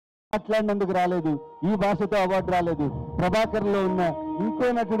మాట్లాడినందుకు రాలేదు, ఈ భాషతో అవార్డు రాలేదు. ప్రభాకర్ లో ఉన్న ఇంకో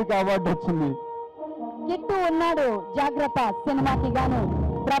నటుడికి అవార్డు వచ్చింది. కిట్టు ఉన్నాడు జాగ్రత్త సినిమాకి గాను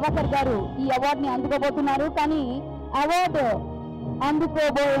ప్రభాకర్ గారు ఈ అవార్డుని అందుకోబోతున్నారు. కానీ అవార్డు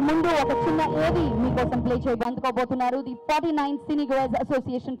అందుకోబోయే ముందు ఒక చిన్న ఏది మీకోసం ప్లే చేయ అందుకోబోతున్నారు. The 49th Cinegoers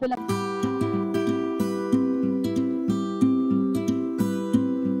Association film.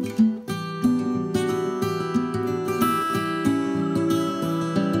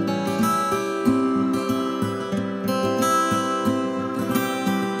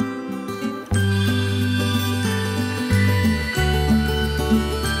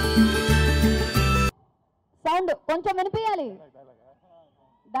 Sound కొంచెం వినిపించాలి.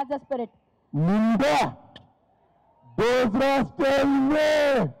 That's the spirit. मुंडा दूसरा स्टेज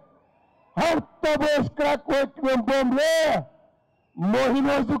में हर तबोश का कोई बोले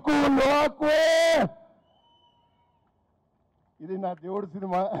मोहिनो को लोको ఇది నా దేవుడి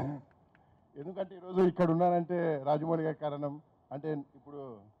సినిమా. ఎందుకంటే ఈరోజు ఇక్కడ ఉన్నానంటే రాజమౌళి గారి కారణం. అంటే ఇప్పుడు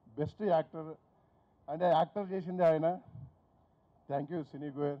బెస్ట్ యాక్టర్ అంటే యాక్టర్ చేసింది ఆయన. Thank you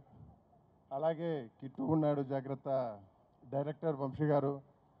cinegoer. అలాగే కిట్టు ఉన్నాడు జాగ్రత్త, డైరెక్టర్ వంశీ గారు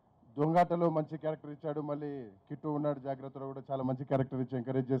దొంగాటలో మంచి క్యారెక్టర్ ఇచ్చాడు. మళ్ళీ కిట్టు ఉన్నాడు జాగ్రత్తలో కూడా చాలా మంచి క్యారెక్టర్ ఇచ్చి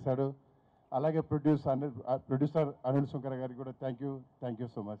ఎంకరేజ్ చేశాడు. అలాగే ప్రొడ్యూసర్ అనిల్ శంకర్ గారికి కూడా థ్యాంక్ యూ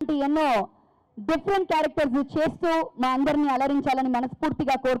సో మచ్. ఎన్నో డిఫరెంట్ క్యారెక్టర్స్ చేస్తూ మా అందరినీ అలరించాలని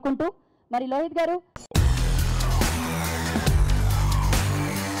మనస్ఫూర్తిగా కోరుకుంటూ మరి లోహిత్ గారు